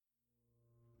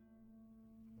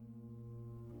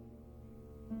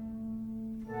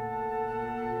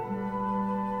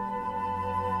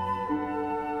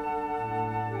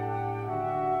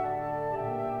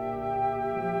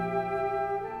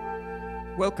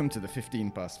Welcome to the 15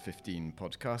 past 15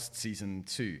 podcast, season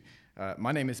 2.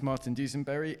 My name is Martin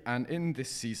Duesenberry, and in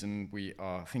this season we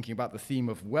are thinking about the theme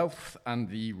of wealth and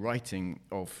the writing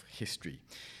of history.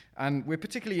 And we're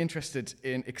particularly interested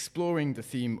in exploring the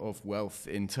theme of wealth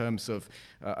in terms of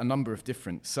a number of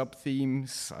different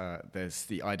sub-themes. There's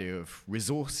the idea of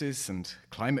resources and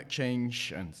climate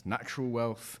change and natural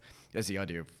wealth. There's the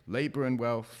idea of labor and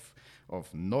wealth,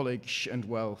 of knowledge and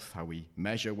wealth, how we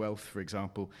measure wealth, for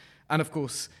example. And of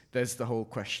course, there's the whole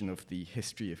question of the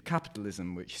history of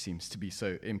capitalism, which seems to be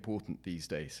so important these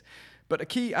days. But a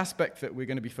key aspect that we're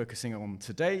going to be focusing on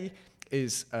today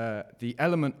is the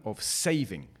element of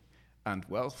saving and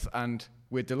wealth. And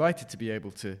we're delighted to be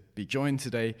able to be joined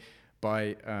today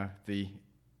by the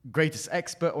greatest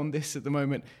expert on this at the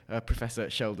moment, Professor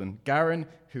Sheldon Garin,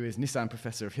 who is Nissan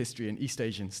Professor of History and East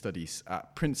Asian Studies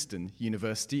at Princeton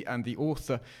University and the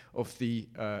author of the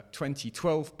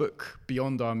 2012 book,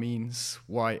 Beyond Our Means,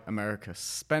 Why America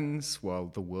Spends While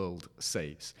the World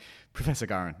Saves. Professor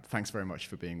Garin, thanks very much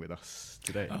for being with us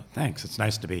today. Oh, thanks. It's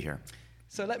nice to be here.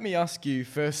 So let me ask you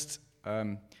first,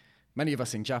 many of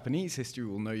us in Japanese history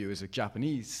will know you as a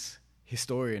Japanese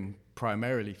historian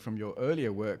primarily from your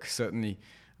earlier work, certainly.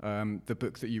 The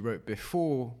book that you wrote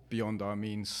before Beyond Our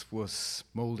Means was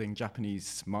Molding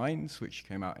Japanese Minds, which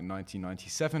came out in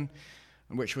 1997,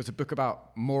 and which was a book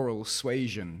about moral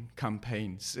suasion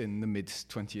campaigns in the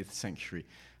mid-20th century.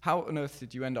 How on earth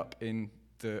did you end up in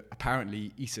the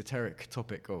apparently esoteric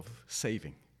topic of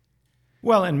saving?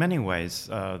 Well, in many ways,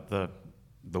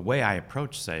 the way I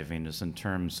approach saving is in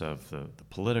terms of the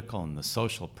political and the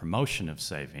social promotion of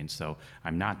saving. So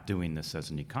I'm not doing this as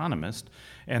an economist.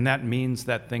 And that means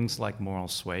that things like moral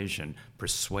suasion,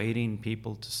 persuading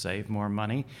people to save more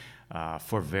money,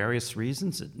 for various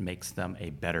reasons. It makes them a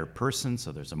better person,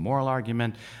 so there's a moral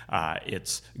argument.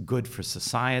 It's good for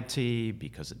society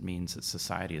because it means that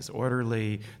society is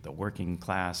orderly. The working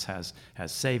class has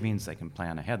savings. They can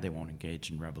plan ahead. They won't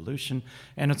engage in revolution.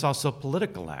 And it's also a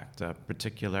political act,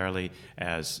 particularly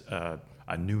as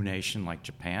a new nation like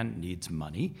Japan needs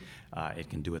money. It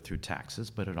can do it through taxes,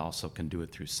 but it also can do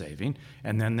it through saving.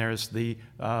 And then there's the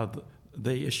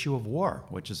issue of war,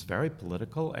 which is very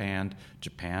political, and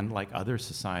Japan, like other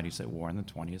societies at war in the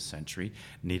 20th century,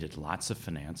 needed lots of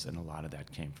finance, and a lot of that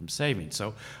came from saving.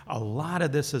 So a lot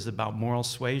of this is about moral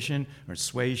suasion, or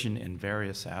suasion in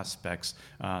various aspects,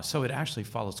 so it actually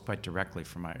follows quite directly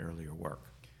from my earlier work.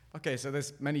 Okay, so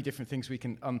there's many different things we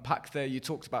can unpack there. You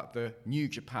talked about the new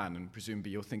Japan, and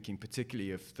presumably you're thinking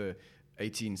particularly of the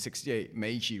 1868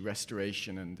 Meiji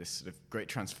Restoration and this sort of great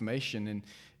transformation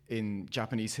in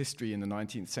Japanese history in the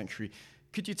 19th century.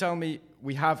 Could you tell me,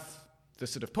 we have the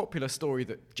sort of popular story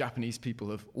that Japanese people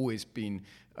have always been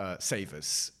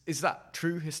savers. Is that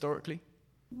true historically?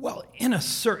 Well, in a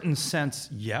certain sense,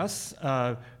 yes,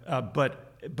 but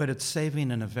it's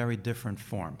saving in a very different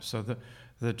form. So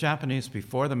the Japanese,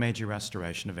 before the Meiji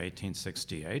Restoration of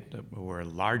 1868, were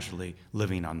largely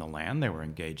living on the land. They were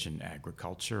engaged in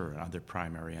agriculture or other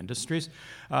primary industries.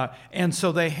 And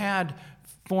so they had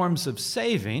forms of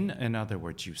saving. In other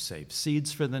words, you save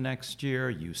seeds for the next year,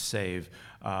 you save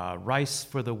rice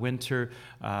for the winter.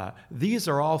 These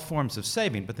are all forms of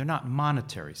saving, but they're not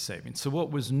monetary saving. So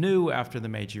what was new after the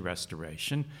Meiji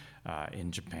Restoration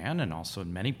in Japan and also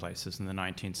in many places in the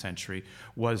 19th century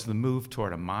was the move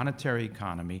toward a monetary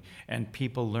economy and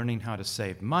people learning how to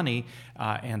save money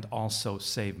and also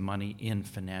save money in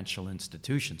financial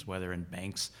institutions, whether in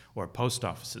banks or post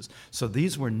offices. So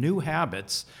these were new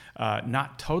habits,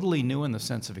 not totally new in the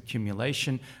sense of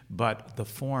accumulation, but the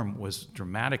form was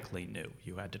dramatically new.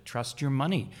 You had to trust your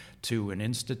money to an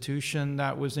institution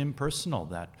that was impersonal,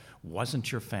 that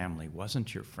wasn't your family,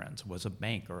 wasn't your friends, was a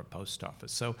bank or a post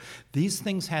office. So these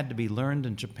things had to be learned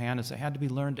in Japan as they had to be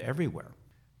learned everywhere.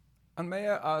 And may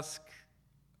I ask,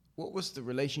 what was the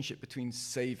relationship between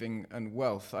saving and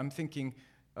wealth? I'm thinking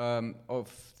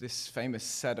of this famous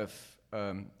set of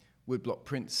woodblock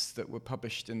prints that were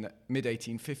published in the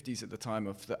mid-1850s at the time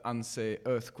of the Ansei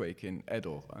earthquake in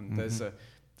Edo. And there's the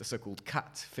so-called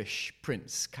catfish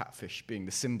prints, catfish being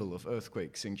the symbol of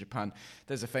earthquakes in Japan.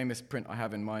 There's a famous print I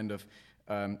have in mind of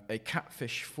a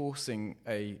catfish forcing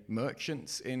a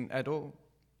merchant in Edo,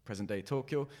 present-day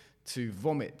Tokyo, to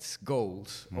vomit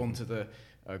gold onto the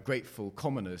grateful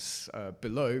commoners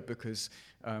below because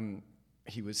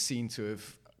he was seen to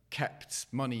have kept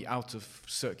money out of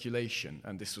circulation,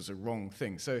 and this was a wrong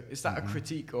thing. So is that a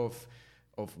critique of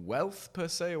wealth per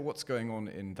se, or what's going on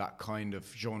in that kind of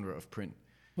genre of print?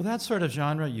 Well, that sort of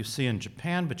genre you see in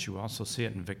Japan, but you also see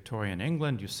it in Victorian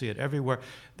England. You see it everywhere.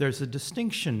 There's a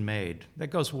distinction made that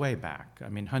goes way back, I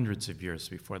mean, hundreds of years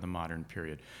before the modern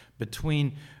period,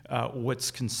 between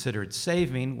what's considered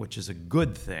saving, which is a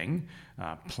good thing,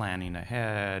 planning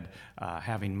ahead,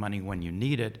 having money when you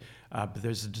need it. But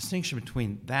there's a distinction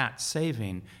between that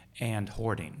saving and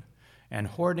hoarding. And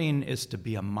hoarding is to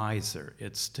be a miser.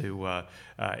 It's to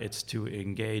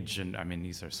engage in, I mean,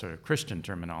 these are sort of Christian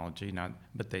terminology,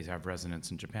 but they have resonance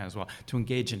in Japan as well, to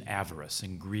engage in avarice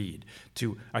and greed,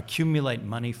 to accumulate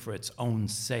money for its own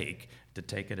sake, to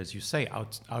take it, as you say,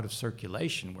 out of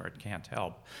circulation where it can't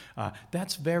help.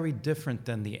 That's very different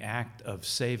than the act of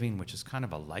saving, which is kind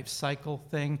of a life cycle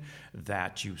thing,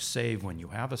 that you save when you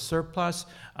have a surplus,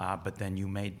 but then you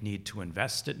may need to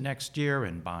invest it next year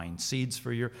in buying seeds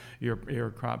for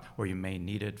your crop, or you may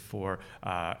need it for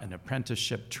an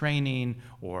apprenticeship training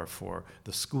or for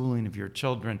the schooling of your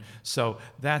children. So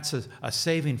that's a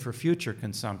saving for future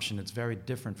consumption. It's very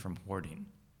different from hoarding.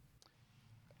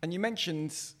 And you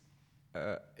mentioned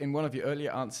in one of your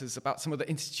earlier answers about some of the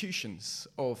institutions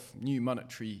of new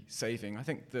monetary saving. I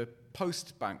think the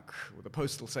Post Bank, or the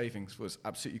postal savings, was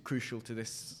absolutely crucial to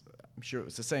this. I'm sure it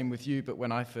was the same with you, but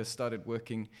when I first started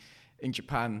working in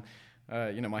Japan,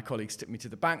 my colleagues took me to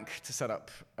the bank to set up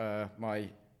my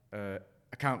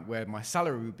account where my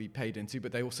salary would be paid into,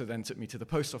 but they also then took me to the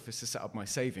post office to set up my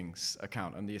savings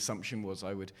account, and the assumption was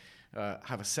I would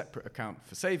have a separate account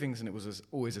for savings, and it was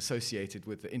always associated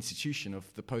with the institution of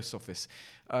the post office.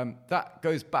 That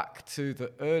goes back to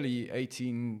the early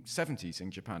 1870s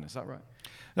in Japan, is that right?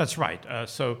 That's right.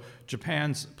 So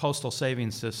Japan's postal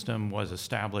savings system was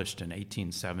established in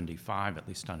 1875, at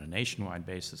least on a nationwide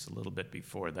basis, a little bit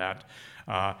before that.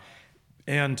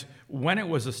 And when it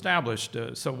was established,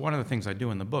 so one of the things I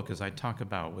do in the book is I talk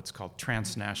about what's called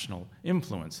transnational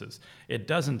influences. It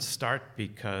doesn't start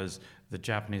because the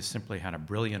Japanese simply had a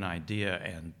brilliant idea,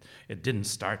 and it didn't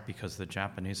start because the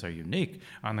Japanese are unique.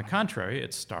 On the contrary,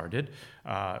 it started,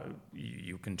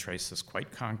 you can trace this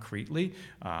quite concretely,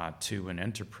 to an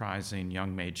enterprising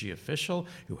young Meiji official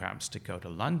who happens to go to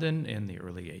London in the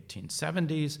early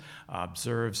 1870s,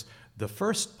 observes the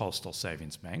first postal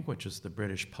savings bank, which is the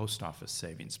British Post Office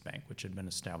Savings Bank, which had been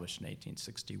established in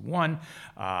 1861.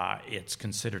 It's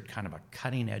considered kind of a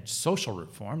cutting-edge social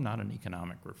reform, not an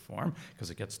economic reform, because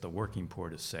it gets the working poor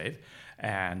to save.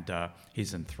 And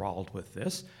he's enthralled with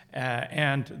this.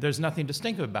 And there's nothing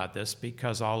distinctive about this,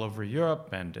 because all over Europe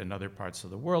and in other parts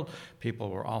of the world, people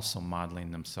were also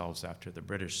modeling themselves after the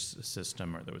British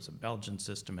system, or there was a Belgian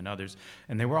system and others.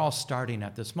 And they were all starting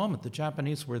at this moment. The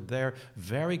Japanese were there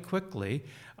very quickly,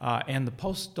 and the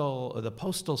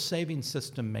postal savings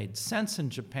system made sense in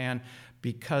Japan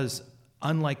because,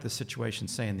 unlike the situation,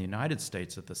 say, in the United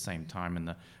States at the same time in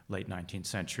the late 19th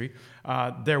century,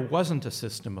 there wasn't a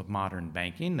system of modern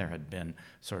banking. There had been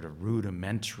sort of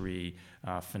rudimentary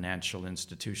financial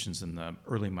institutions in the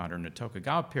early modern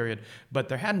Tokugawa period, but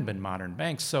there hadn't been modern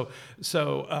banks. So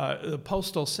the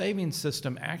postal savings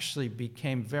system actually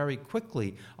became very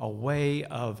quickly a way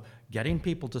of getting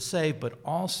people to save, but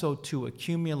also to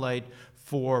accumulate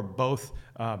for both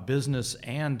business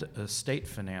and state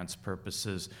finance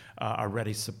purposes a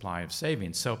ready supply of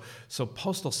savings. So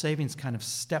postal savings kind of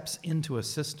steps into a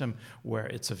system where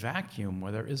it's a vacuum,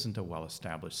 where there isn't a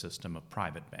well-established system of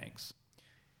private banks.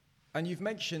 And you've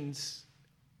mentioned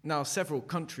now several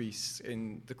countries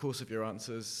in the course of your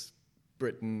answers: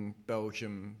 Britain,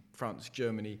 Belgium, France,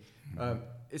 Germany.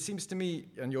 It seems to me,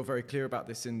 and you're very clear about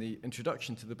this in the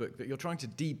introduction to the book, that you're trying to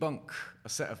debunk a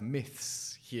set of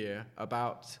myths here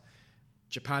about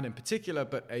Japan in particular,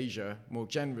 but Asia more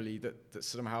generally, that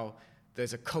somehow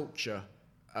there's a culture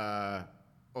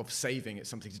of saving. It's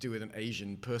something to do with an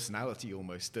Asian personality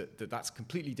almost, that's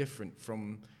completely different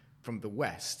from the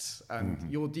West.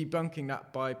 And you're debunking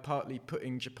that by partly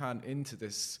putting Japan into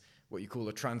this, what you call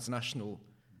a transnational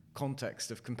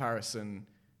context of comparison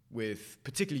with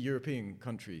particularly European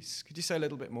countries. Could you say a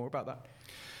little bit more about that?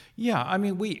 Yeah, I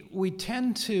mean, we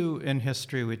tend to, in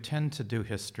history, we tend to do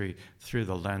history through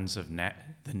the lens of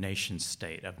the nation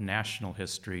state, of national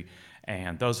history.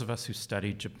 And those of us who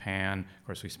study Japan, of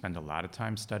course, we spend a lot of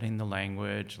time studying the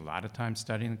language, a lot of time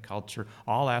studying the culture,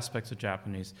 all aspects of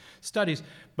Japanese studies,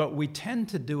 but we tend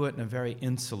to do it in a very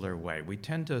insular way. We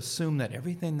tend to assume that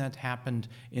everything that happened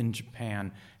in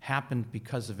Japan happened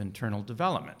because of internal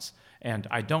developments. And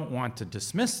I don't want to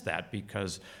dismiss that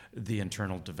because the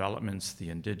internal developments, the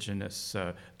indigenous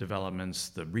developments,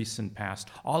 the recent past,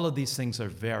 all of these things are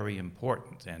very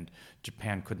important. And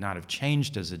Japan could not have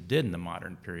changed as it did in the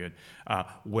modern period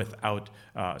without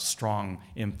strong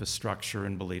infrastructure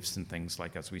and beliefs in things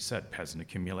like, as we said, peasant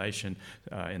accumulation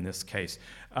in this case.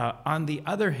 On the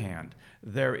other hand,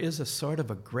 there is a sort of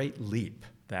a great leap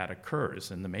that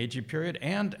occurs in the Meiji period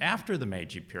and after the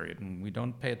Meiji period. And we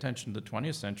don't pay attention to the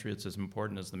 20th century, it's as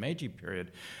important as the Meiji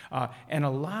period. And a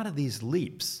lot of these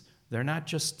leaps, they're not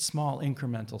just small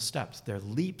incremental steps, they're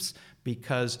leaps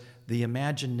because the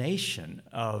imagination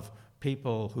of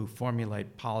people who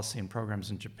formulate policy and programs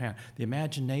in Japan, the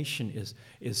imagination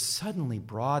is suddenly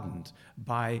broadened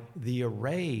by the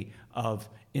array of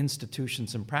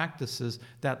institutions and practices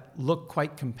that look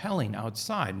quite compelling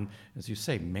outside. And as you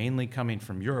say, mainly coming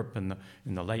from Europe in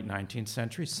the late 19th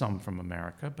century, some from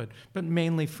America, but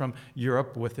mainly from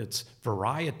Europe with its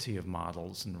variety of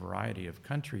models and variety of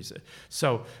countries.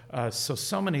 So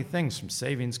many things, from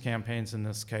savings campaigns in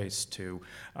this case to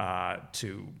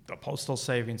the postal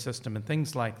savings system and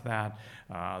things like that,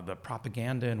 the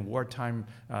propaganda and wartime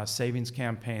savings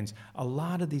campaigns. A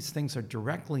lot of these things are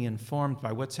directly informed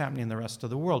by what's happening in the rest of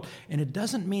the world. And it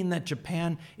doesn't mean that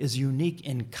Japan is unique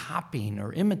in copying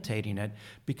or imitating it,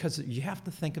 because you have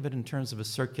to think of it in terms of a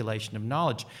circulation of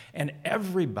knowledge. And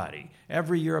everybody,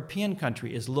 every European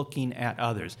country is looking at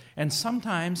others. And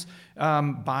sometimes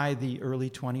by the early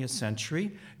 20th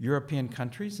century, European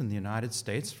countries and the United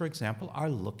States, for example, are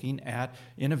looking at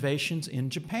innovations in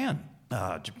Japan.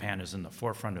 Japan is in the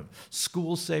forefront of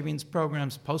school savings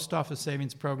programs, post office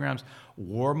savings programs,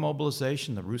 war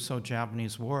mobilization. The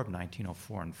Russo-Japanese War of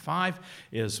 1904 and 5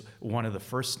 is one of the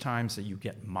first times that you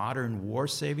get modern war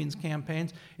savings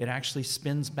campaigns. It actually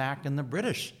spins back, and the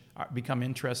British become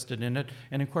interested in it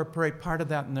and incorporate part of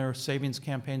that in their savings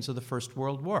campaigns of the First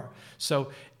World War.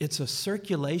 So it's a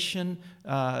circulation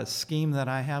scheme that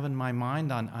I have in my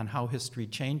mind on how history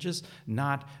changes.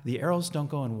 Not the arrows don't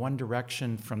go in one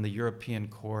direction from the European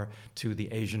core to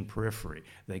the Asian periphery.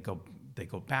 They go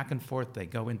back and forth. They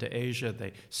go into Asia.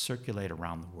 They circulate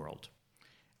around the world.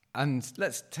 And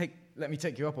let me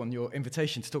take you up on your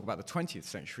invitation to talk about the 20th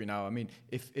century now. I mean,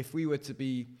 if we were to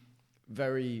be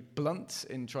very blunt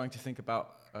in trying to think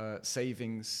about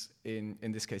savings in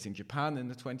this case in Japan in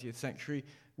the 20th century,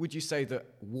 would you say that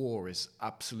war is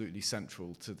absolutely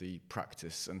central to the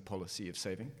practice and policy of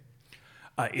saving?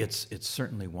 It's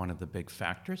certainly one of the big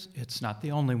factors. It's not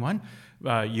the only one.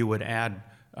 You would add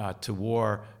to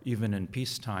war, even in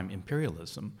peacetime,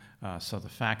 imperialism. So the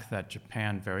fact that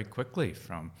Japan very quickly,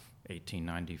 from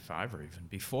 1895 or even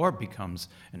before, becomes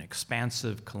an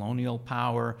expansive colonial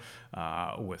power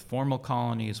with formal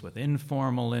colonies, with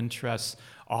informal interests.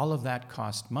 All of that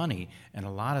cost money, and a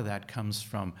lot of that comes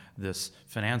from this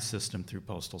finance system through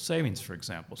postal savings, for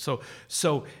example.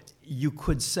 So you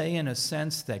could say, in a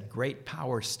sense, that great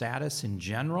power status in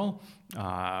general,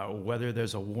 whether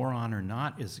there's a war on or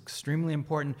not, is extremely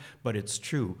important, but it's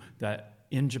true that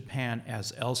in Japan,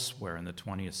 as elsewhere in the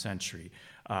 20th century,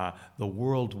 the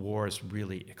world wars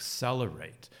really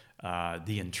accelerate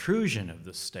the intrusion of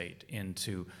the state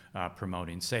into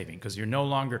promoting saving, because you're no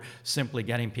longer simply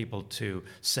getting people to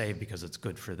save because it's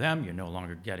good for them. You're no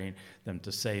longer getting them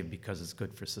to save because it's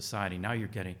good for society. Now you're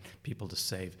getting people to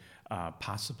save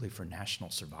possibly for national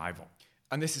survival.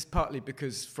 And this is partly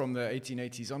because from the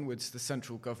 1880s onwards, the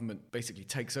central government basically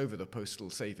takes over the postal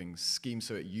savings scheme,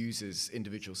 so it uses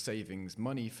individual savings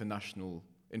money for national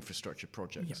infrastructure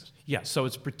projects. Yes. So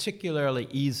it's particularly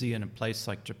easy in a place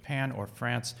like Japan or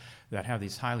France that have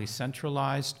these highly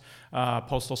centralized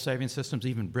postal saving systems.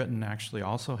 Even Britain actually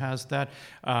also has that.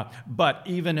 But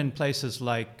even in places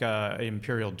like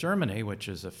Imperial Germany, which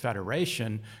is a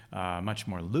federation, much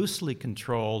more loosely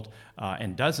controlled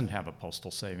and doesn't have a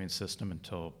postal savings system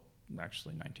until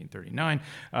actually 1939,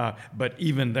 but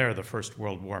even there, the First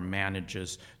World War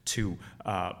manages to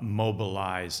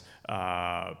mobilize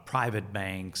private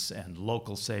banks and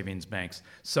local savings banks.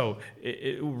 So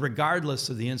regardless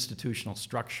of the institutional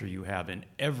structure you have in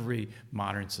every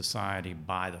modern society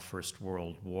by the First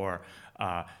World War,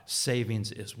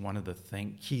 savings is one of the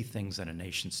key things that a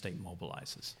nation-state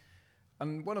mobilizes.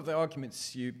 And one of the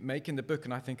arguments you make in the book,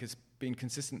 and I think has been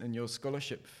consistent in your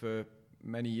scholarship for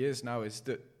many years now, is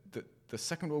that the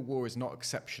Second World War is not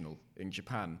exceptional in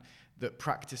Japan, that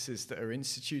practices that are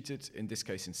instituted, in this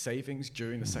case in savings,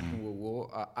 during the Second World War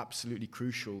are absolutely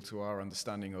crucial to our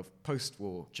understanding of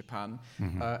post-war Japan.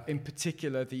 In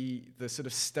particular, the sort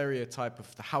of stereotype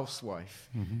of the housewife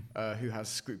who has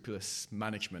scrupulous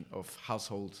management of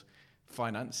household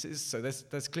finances. So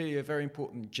there's clearly a very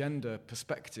important gender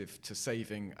perspective to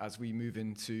saving as we move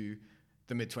into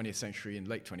the mid-20th century and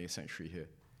late 20th century here.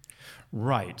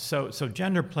 Right. So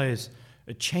gender plays,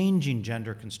 changing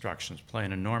gender constructions play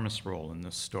an enormous role in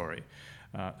this story.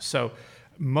 So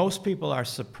most people are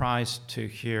surprised to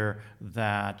hear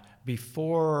that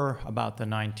before about the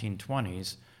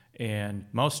 1920s, in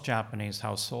most Japanese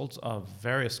households of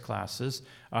various classes,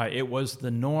 it was the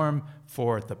norm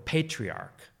for the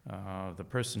patriarch, the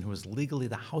person who was legally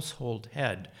the household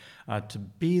head, to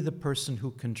be the person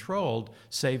who controlled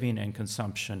saving and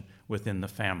consumption within the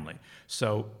family.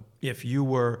 So if you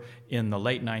were in the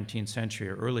late 19th century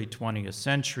or early 20th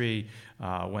century,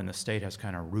 when the state has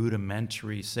kind of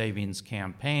rudimentary savings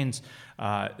campaigns,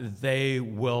 they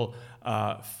will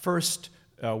first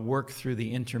work through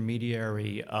the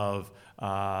intermediary of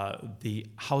the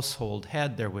household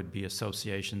head. There would be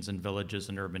associations in villages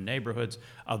and urban neighborhoods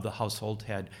of the household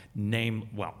head,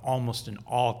 almost in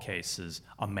all cases,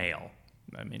 a male.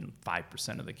 I mean,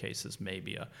 5% of the cases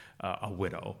maybe a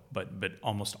widow, but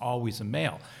almost always a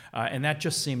male. And that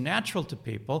just seemed natural to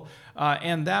people.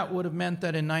 And that would have meant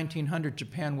that in 1900,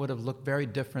 Japan would have looked very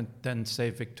different than, say,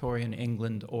 Victorian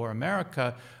England or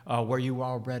America, where you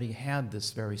already had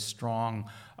this very strong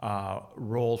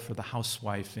role for the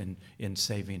housewife in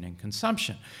saving and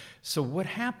consumption. So what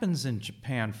happens in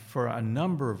Japan, for a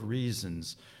number of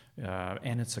reasons,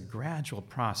 and it's a gradual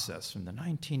process from the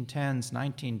 1910s,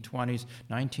 1920s,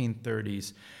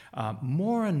 1930s.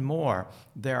 More and more,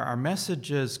 there are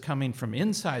messages coming from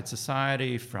inside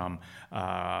society, from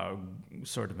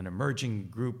sort of an emerging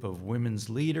group of women's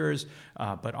leaders,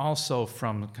 but also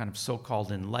from kind of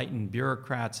so-called enlightened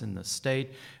bureaucrats in the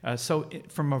state.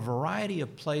 From a variety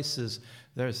of places,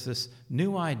 there's this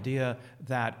new idea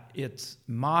that it's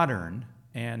modern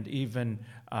and even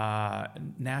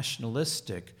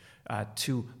nationalistic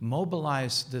to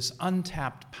mobilize this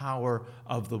untapped power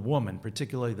of the woman,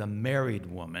 particularly the married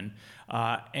woman.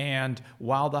 And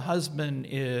while the husband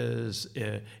is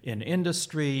in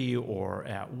industry or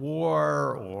at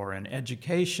war or in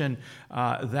education,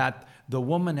 that the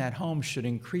woman at home should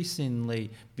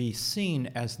increasingly be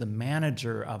seen as the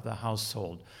manager of the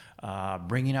household.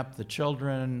 Bringing up the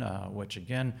children, which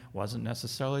again wasn't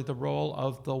necessarily the role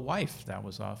of the wife. That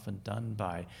was often done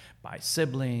by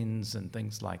siblings and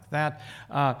things like that.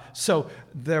 So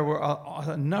there were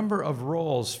a number of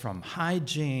roles, from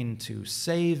hygiene to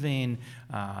saving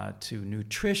to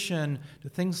nutrition to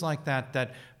things like that,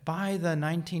 that by the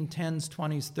 1910s,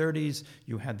 20s, 30s,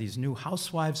 you had these new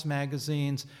housewives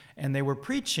magazines, and they were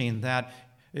preaching that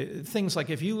things like,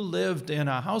 if you lived in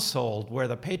a household where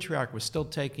the patriarch was still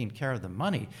taking care of the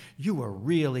money, you were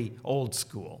really old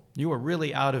school. You were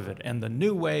really out of it. And the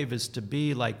new wave is to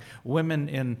be like women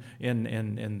in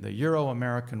the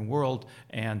Euro-American world,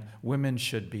 and women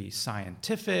should be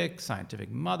scientific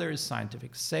mothers,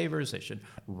 scientific savers. They should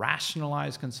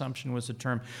rationalize consumption, was the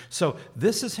term. So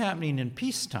this is happening in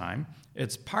peacetime.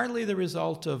 It's partly the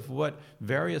result of what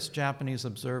various Japanese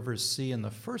observers see in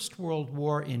the First World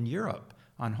War in Europe,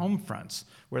 on home fronts,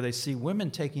 where they see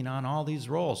women taking on all these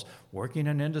roles, working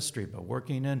in industry, but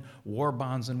working in war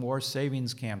bonds and war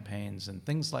savings campaigns and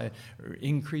things like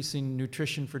increasing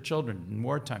nutrition for children in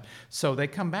wartime. So they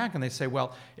come back and they say,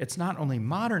 well, it's not only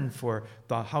modern for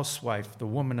the housewife, the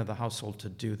woman of the household, to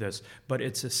do this, but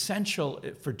it's essential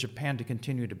for Japan to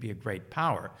continue to be a great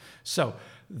power. So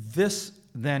this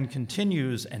then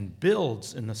continues and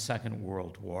builds in the Second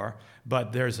World War,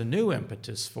 but there's a new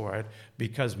impetus for it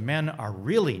because men are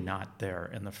really not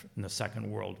there in the Second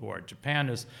World War. Japan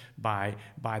is, by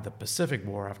the Pacific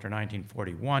War after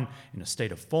 1941, in a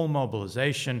state of full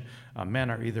mobilization.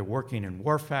 Men are either working in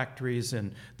war factories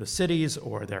in the cities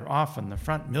or they're off on the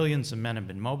front. Millions of men have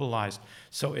been mobilized.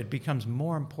 So it becomes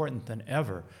more important than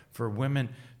ever for women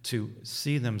to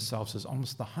see themselves as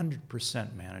almost the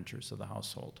 100% managers of the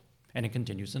household. And it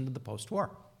continues into the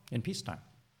post-war, in peacetime.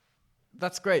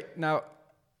 That's great. Now,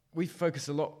 we focus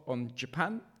a lot on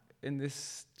Japan in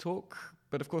this talk,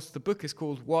 but of course the book is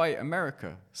called Why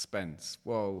America Spends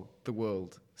While the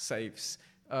World Saves.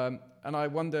 And I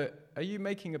wonder, are you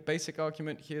making a basic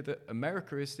argument here that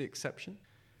America is the exception?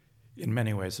 In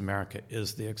many ways, America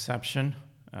is the exception.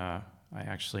 I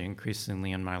actually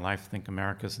increasingly in my life think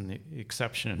America's the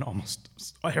exception in almost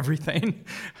everything.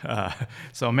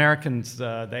 So Americans,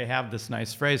 they have this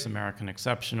nice phrase, American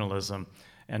exceptionalism.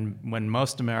 And when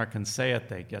most Americans say it,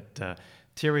 they get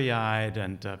teary-eyed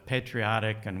and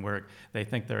patriotic, and they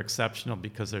think they're exceptional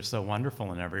because they're so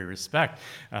wonderful in every respect.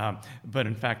 But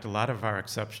in fact, a lot of our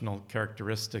exceptional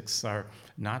characteristics are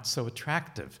not so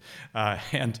attractive,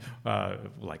 and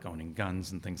like owning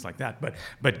guns and things like that.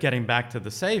 But getting back to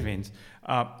the savings,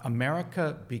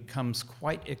 America becomes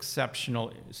quite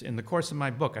exceptional. In the course of my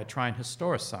book, I try and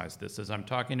historicize this as I'm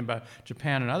talking about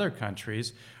Japan and other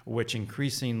countries which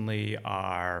increasingly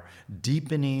are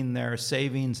deepening their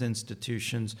savings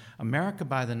institutions. America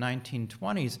by the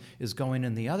 1920s is going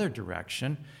in the other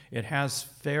direction. It has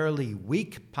fairly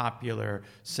weak popular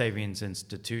savings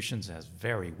institutions. It has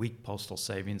very weak postal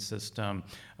savings system.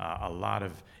 A lot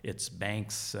of its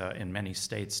banks in many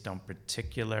states don't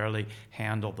particularly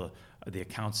handle the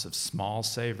accounts of small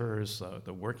savers,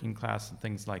 the working class, and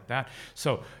things like that.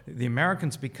 So the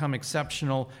Americans become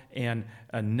exceptional in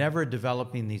never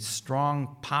developing these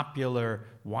strong, popular,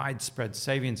 widespread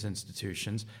savings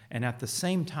institutions. And at the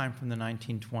same time, from the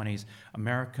 1920s,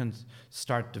 Americans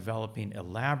start developing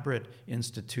elaborate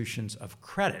institutions of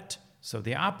credit. So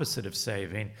the opposite of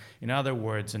saving, in other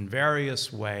words, in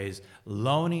various ways,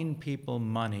 loaning people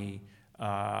money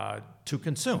to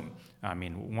consume. I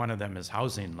mean, one of them is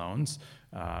housing loans,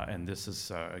 and this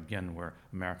is, again, where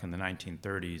America in the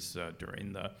 1930s,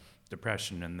 during the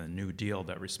Depression and the New Deal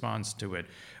that responds to it,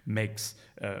 makes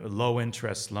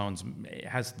low-interest loans,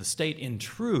 has the state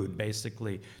intrude,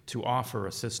 basically, to offer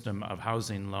a system of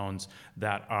housing loans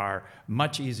that are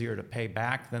much easier to pay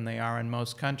back than they are in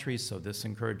most countries, so this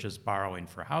encourages borrowing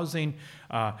for housing.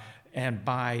 And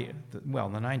by the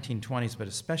 1920s, but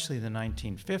especially the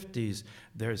 1950s,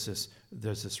 there's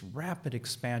this rapid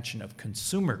expansion of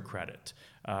consumer credit,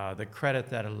 the credit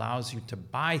that allows you to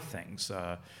buy things.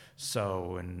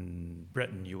 So in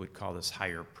Britain, you would call this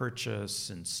hire purchase,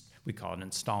 and we call it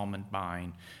installment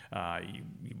buying. You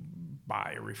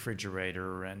buy a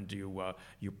refrigerator and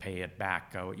you pay it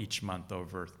back each month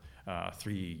over a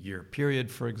 3-year period,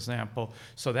 for example.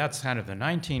 So that's kind of the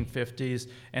 1950s.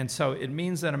 And so it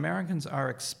means that Americans are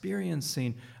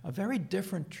experiencing a very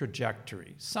different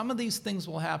trajectory. Some of these things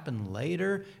will happen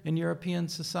later in European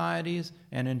societies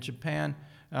and in Japan,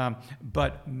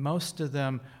 but most of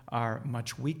them are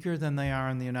much weaker than they are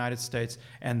in the United States.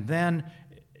 And then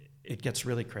it gets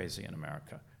really crazy in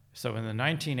America. So in the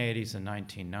 1980s and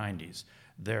 1990s,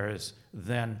 there is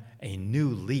then a new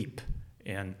leap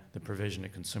in the provision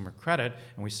of consumer credit,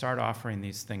 and we start offering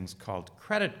these things called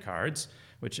credit cards,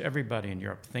 which everybody in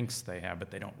Europe thinks they have,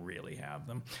 but they don't really have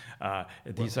them.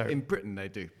 These are in Britain they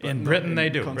do. In Britain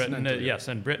they do. Britain, yes,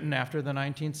 and Britain after the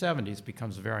 1970s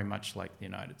becomes very much like the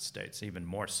United States, even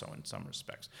more so in some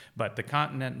respects. But the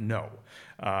continent, no.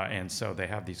 And so they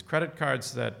have these credit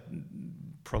cards that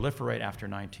proliferate after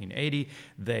 1980.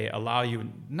 They allow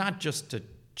you not just to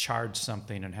charge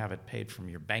something and have it paid from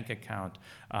your bank account,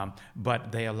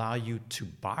 but they allow you to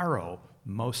borrow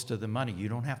most of the money. You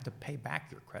don't have to pay back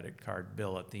your credit card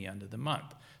bill at the end of the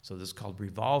month. So this is called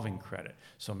revolving credit.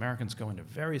 So Americans go into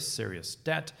very serious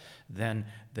debt. Then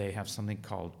they have something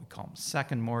called, we call them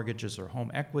second mortgages or home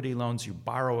equity loans. You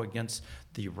borrow against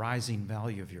the rising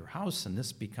value of your house, and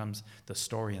this becomes the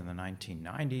story in the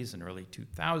 1990s and early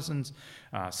 2000s.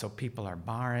 So people are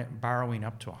borrowing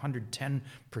up to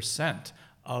 110%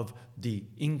 of the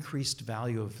increased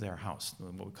value of their house,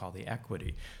 what we call the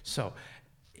equity. So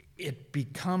it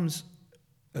becomes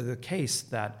the case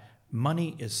that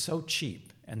money is so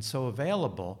cheap and so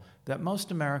available that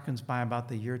most Americans by about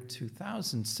the year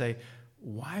 2000 say,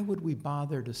 why would we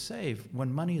bother to save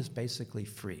when money is basically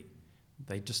free?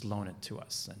 They just loan it to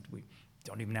us, and we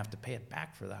don't even have to pay it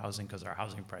back for the housing because our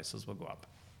housing prices will go up.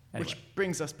 Anyway. Which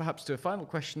brings us perhaps to a final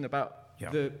question about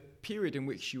the period in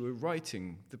which you were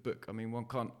writing the book. I mean, one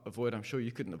can't avoid, I'm sure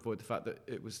you couldn't avoid the fact that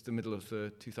it was the middle of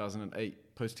the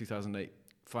 2008, post-2008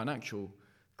 financial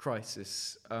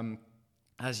crisis.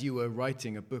 As you were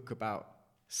writing a book about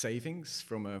savings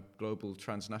from a global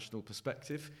transnational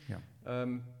perspective,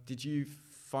 did you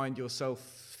find yourself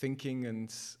thinking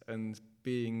and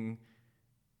being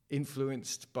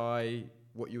influenced by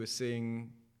what you were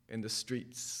seeing in the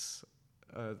streets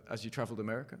as you traveled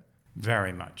America?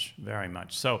 Very much, very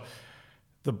much. So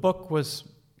the book was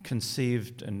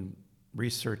conceived and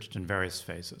researched in various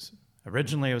phases.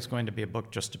 Originally, it was going to be a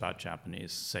book just about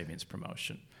Japanese savings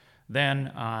promotion.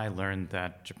 Then I learned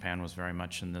that Japan was very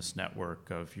much in this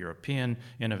network of European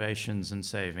innovations and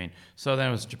saving. So then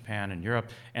it was Japan and Europe,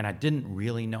 and I didn't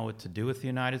really know what to do with the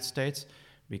United States.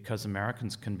 because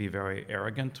Americans can be very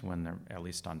arrogant when they're at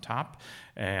least on top.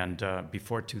 And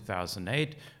before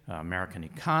 2008, American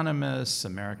economists,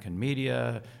 American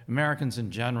media, Americans in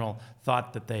general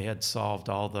thought that they had solved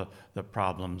all the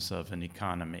problems of an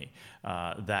economy,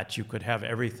 that you could have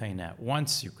everything at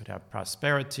once, you could have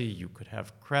prosperity, you could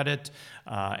have credit,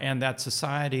 and that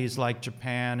societies like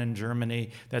Japan and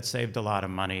Germany that saved a lot of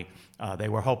money, they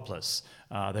were hopeless.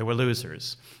 They were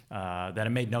losers. That it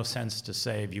made no sense to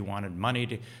save. You wanted money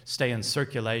to stay in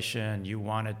circulation. You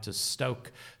wanted to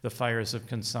stoke the fires of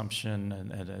consumption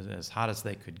and as hot as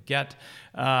they could get.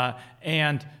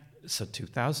 And so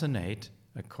 2008,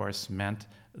 of course, meant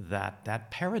that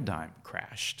that paradigm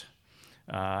crashed.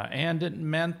 And it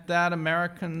meant that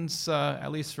Americans, at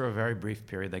least for a very brief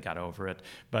period, they got over it,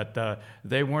 but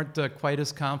they weren't quite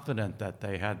as confident that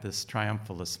they had this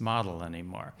triumphalist model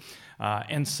anymore.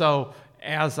 And so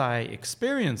as I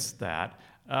experienced that,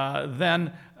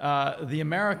 then the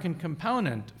American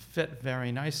component fit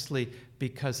very nicely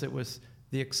because it was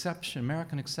the exception.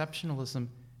 American exceptionalism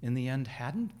in the end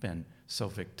hadn't been so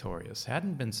victorious,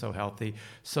 hadn't been so healthy.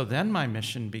 So then my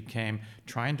mission became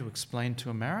trying to explain to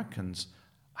Americans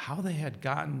how they had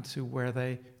gotten to where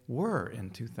they were in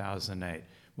 2008.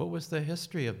 What was the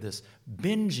history of this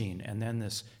binging and then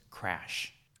this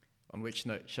crash? On which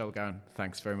note, Kjell Gaun,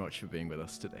 thanks very much for being with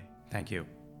us today. Thank you.